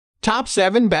Top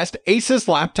 7 Best Asus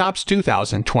Laptops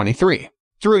 2023.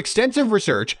 Through extensive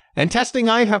research and testing,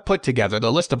 I have put together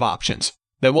the list of options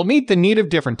that will meet the need of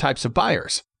different types of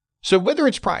buyers. So whether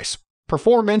it's price,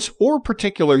 performance, or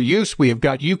particular use, we have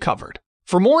got you covered.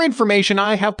 For more information,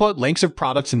 I have put links of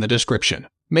products in the description.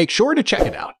 Make sure to check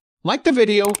it out. Like the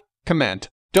video, comment,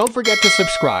 don't forget to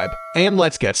subscribe, and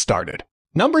let's get started.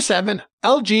 Number 7.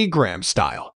 LG Gram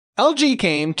Style. LG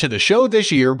came to the show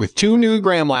this year with 2 new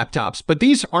Gram laptops, but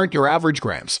these aren't your average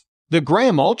Grams. The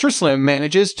Gram Ultra Slim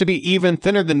manages to be even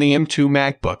thinner than the M2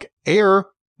 MacBook Air,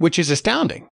 which is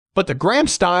astounding. But the Gram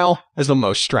Style has the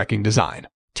most striking design.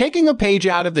 Taking a page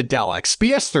out of the Dell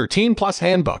XPS 13 Plus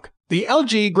handbook, the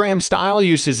LG Gram Style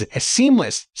uses a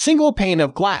seamless single pane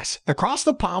of glass across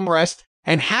the palm rest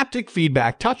and haptic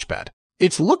feedback touchpad.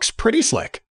 It looks pretty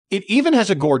slick. It even has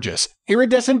a gorgeous,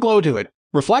 iridescent glow to it,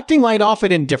 reflecting light off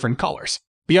it in different colors.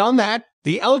 Beyond that,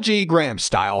 the LG Gram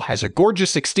Style has a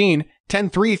gorgeous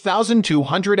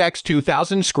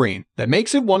 16:10-3200x2000 screen that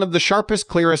makes it one of the sharpest,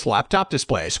 clearest laptop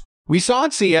displays we saw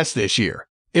at CES this year.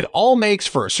 It all makes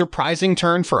for a surprising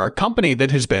turn for a company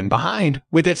that has been behind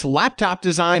with its laptop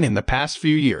design in the past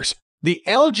few years. The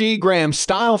LG Gram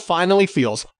Style finally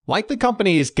feels like the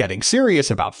company is getting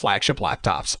serious about flagship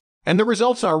laptops, and the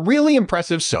results are really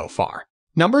impressive so far.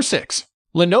 Number 6.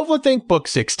 Lenovo ThinkBook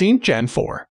 16 Gen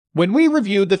 4. When we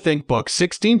reviewed the ThinkBook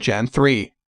 16 Gen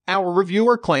 3, our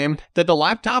reviewer claimed that the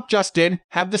laptop just did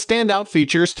have the standout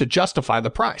features to justify the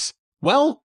price.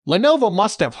 Well, Lenovo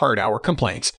must have heard our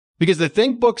complaints, because the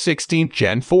ThinkBook 16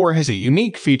 Gen 4 has a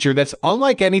unique feature that's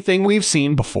unlike anything we've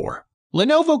seen before.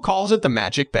 Lenovo calls it the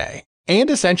Magic Bay, and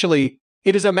essentially,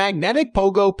 it is a magnetic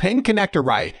pogo pin connector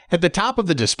right at the top of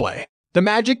the display. The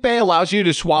Magic Bay allows you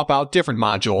to swap out different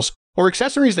modules or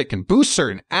accessories that can boost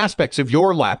certain aspects of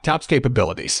your laptop's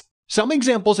capabilities. Some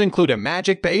examples include a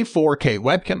Magic Bay 4K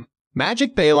webcam,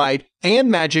 Magic Bay Lite,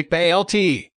 and Magic Bay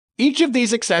LTE. Each of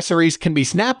these accessories can be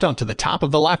snapped onto the top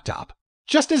of the laptop,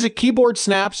 just as a keyboard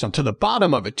snaps onto the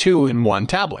bottom of a 2-in-1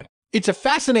 tablet. It's a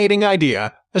fascinating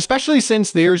idea, especially since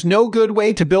there's no good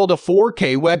way to build a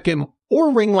 4K webcam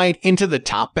or ring light into the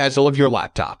top bezel of your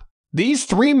laptop. These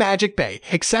 3 Magic Bay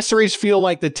accessories feel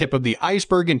like the tip of the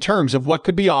iceberg in terms of what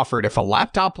could be offered if a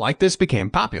laptop like this became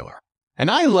popular. And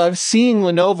I love seeing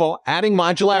Lenovo adding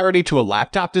modularity to a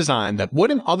laptop design that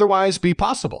wouldn't otherwise be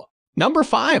possible. Number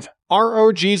 5.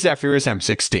 ROG Zephyrus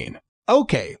M16.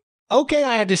 Okay,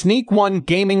 I had to sneak one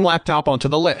gaming laptop onto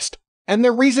the list. And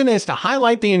the reason is to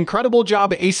highlight the incredible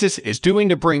job Asus is doing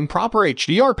to bring proper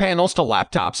HDR panels to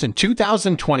laptops in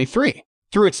 2023.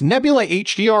 Through its Nebula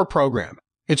HDR program,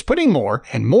 it's putting more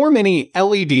and more mini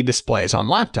LED displays on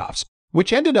laptops,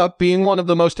 which ended up being one of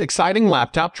the most exciting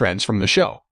laptop trends from the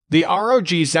show. The ROG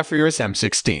Zephyrus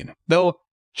M16, though,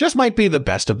 just might be the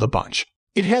best of the bunch.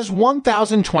 It has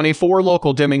 1024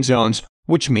 local dimming zones,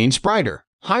 which means brighter,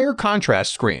 higher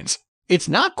contrast screens. It's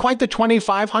not quite the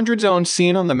 2500 zones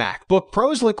seen on the MacBook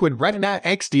Pro's Liquid Retina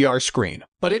XDR screen,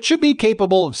 but it should be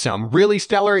capable of some really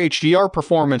stellar HDR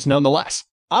performance nonetheless.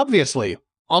 Obviously,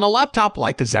 on a laptop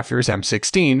like the Zephyrus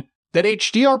M16, that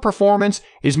HDR performance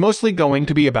is mostly going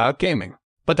to be about gaming,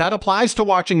 but that applies to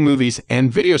watching movies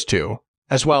and videos too,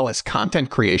 as well as content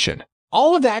creation.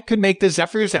 All of that could make the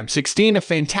Zephyrus M16 a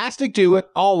fantastic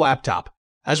do-it-all laptop,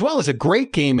 as well as a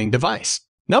great gaming device.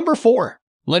 Number 4.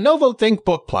 Lenovo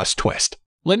ThinkBook Plus Twist.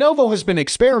 Lenovo has been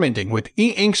experimenting with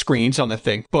e-ink screens on the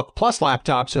ThinkBook Plus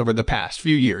laptops over the past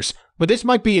few years, but this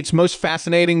might be its most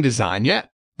fascinating design yet.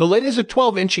 The lid is a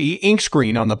 12-inch e-ink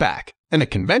screen on the back, and a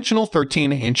conventional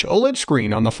 13-inch OLED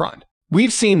screen on the front.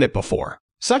 We've seen that before,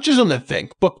 such as on the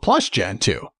ThinkBook Plus Gen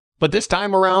 2. But this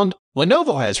time around,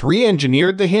 Lenovo has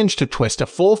re-engineered the hinge to twist a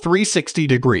full 360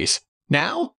 degrees.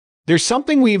 Now, there's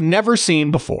something we've never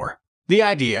seen before. The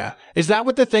idea is that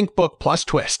with the ThinkBook Plus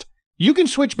Twist, you can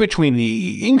switch between the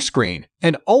e-ink screen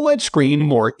and OLED screen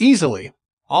more easily,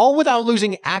 all without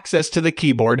losing access to the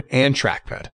keyboard and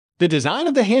trackpad. The design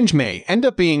of the hinge may end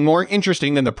up being more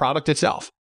interesting than the product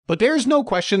itself, but there's no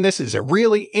question this is a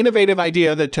really innovative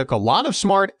idea that took a lot of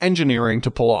smart engineering to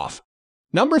pull off.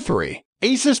 Number 3.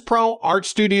 Asus Pro Art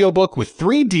Studio Book with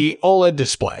 3D OLED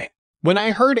display. When I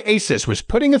heard Asus was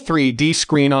putting a 3D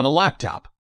screen on a laptop,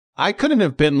 I couldn't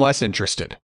have been less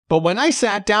interested. But when I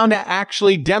sat down to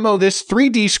actually demo this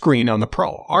 3D screen on the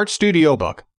Pro Art Studio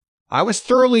Book, I was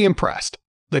thoroughly impressed.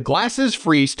 The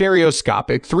glasses-free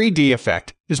stereoscopic 3D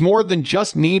effect is more than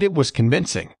just neat, it was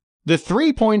convincing. The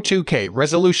 3.2K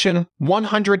resolution,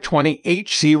 120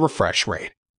 Hz refresh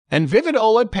rate, and vivid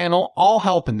OLED panel all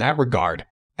help in that regard,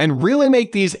 and really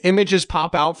make these images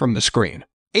pop out from the screen.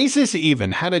 Asus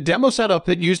even had a demo setup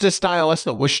that used a stylus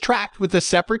that was tracked with a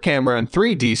separate camera in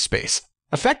 3D space,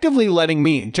 effectively letting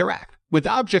me interact with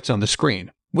objects on the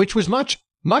screen, which was much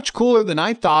cooler than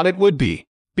I thought it would be.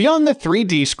 Beyond the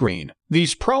 3D screen,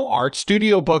 these Pro Art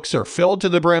Studio books are filled to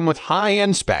the brim with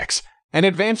high-end specs and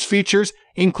advanced features,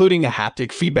 including a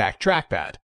haptic feedback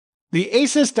trackpad, the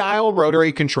Asus dial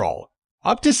rotary control,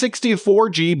 up to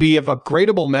 64 GB of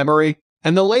upgradable memory,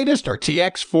 and the latest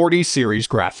RTX 40 series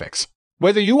graphics.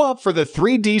 Whether you opt for the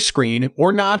 3D screen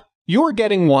or not, you're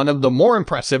getting one of the more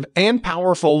impressive and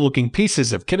powerful-looking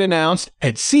pieces of kit announced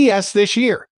at CES this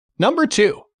year. Number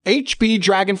 2. HP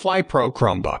Dragonfly Pro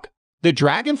Chromebook. The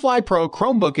Dragonfly Pro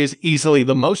Chromebook is easily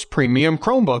the most premium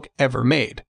Chromebook ever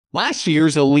made. Last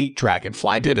year's Elite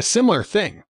Dragonfly did a similar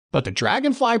thing, but the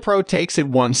Dragonfly Pro takes it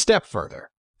one step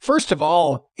further. First of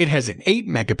all, it has an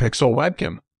 8-megapixel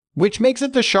webcam, which makes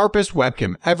it the sharpest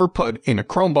webcam ever put in a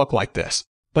Chromebook like this.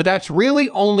 But that's really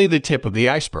only the tip of the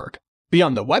iceberg.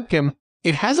 Beyond the webcam,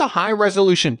 it has a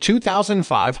high-resolution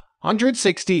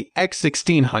 2560 x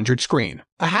 1600 screen,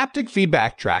 a haptic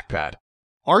feedback trackpad,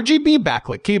 RGB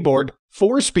backlit keyboard,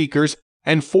 4 speakers,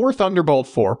 and 4 Thunderbolt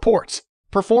 4 ports.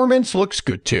 Performance looks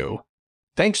good too,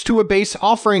 thanks to a base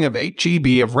offering of 8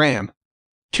 GB of RAM,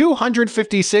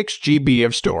 256 GB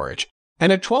of storage,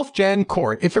 and a 12th Gen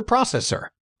Core i5 processor.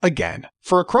 Again,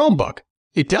 for a Chromebook,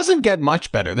 it doesn't get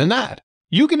much better than that.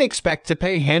 You can expect to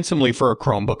pay handsomely for a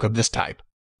Chromebook of this type,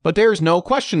 but there's no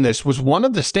question this was one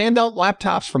of the standout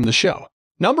laptops from the show.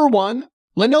 Number 1.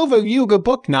 Lenovo Yoga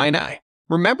Book 9i.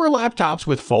 Remember laptops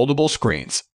with foldable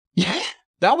screens? Yeah,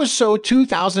 that was so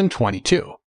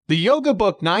 2022. The Yoga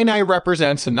Book 9i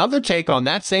represents another take on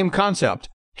that same concept,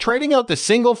 trading out the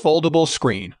single foldable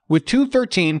screen with two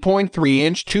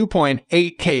 13.3-inch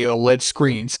 2.8K OLED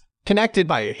screens connected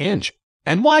by a hinge.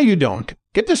 And why you don't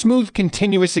get the smooth,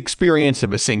 continuous experience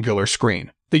of a singular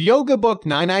screen, the Yoga Book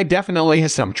 9i definitely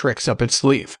has some tricks up its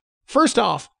sleeve. First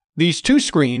off, these two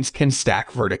screens can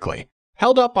stack vertically,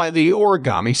 held up by the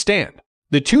origami stand.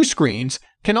 The two screens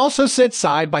can also sit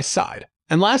side by side.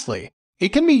 And lastly, it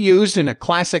can be used in a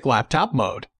classic laptop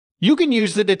mode. You can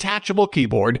use the detachable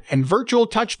keyboard and virtual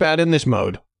touchpad in this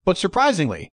mode, but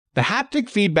surprisingly, the haptic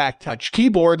feedback touch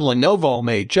keyboard Lenovo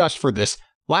made just for this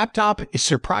laptop is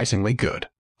surprisingly good.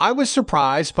 I was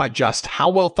surprised by just how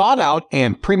well thought out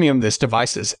and premium this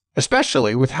device is,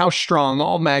 especially with how strong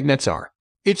all magnets are.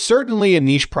 It's certainly a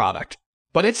niche product,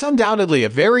 but it's undoubtedly a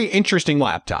very interesting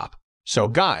laptop. So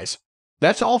guys,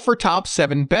 that's all for Top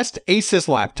 7 Best Asus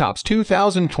Laptops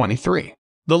 2023.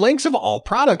 The links of all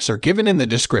products are given in the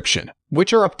description,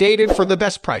 which are updated for the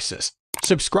best prices.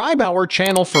 Subscribe our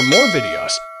channel for more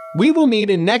videos. We will meet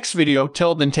in next video.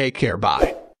 Till then, take care.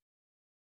 Bye.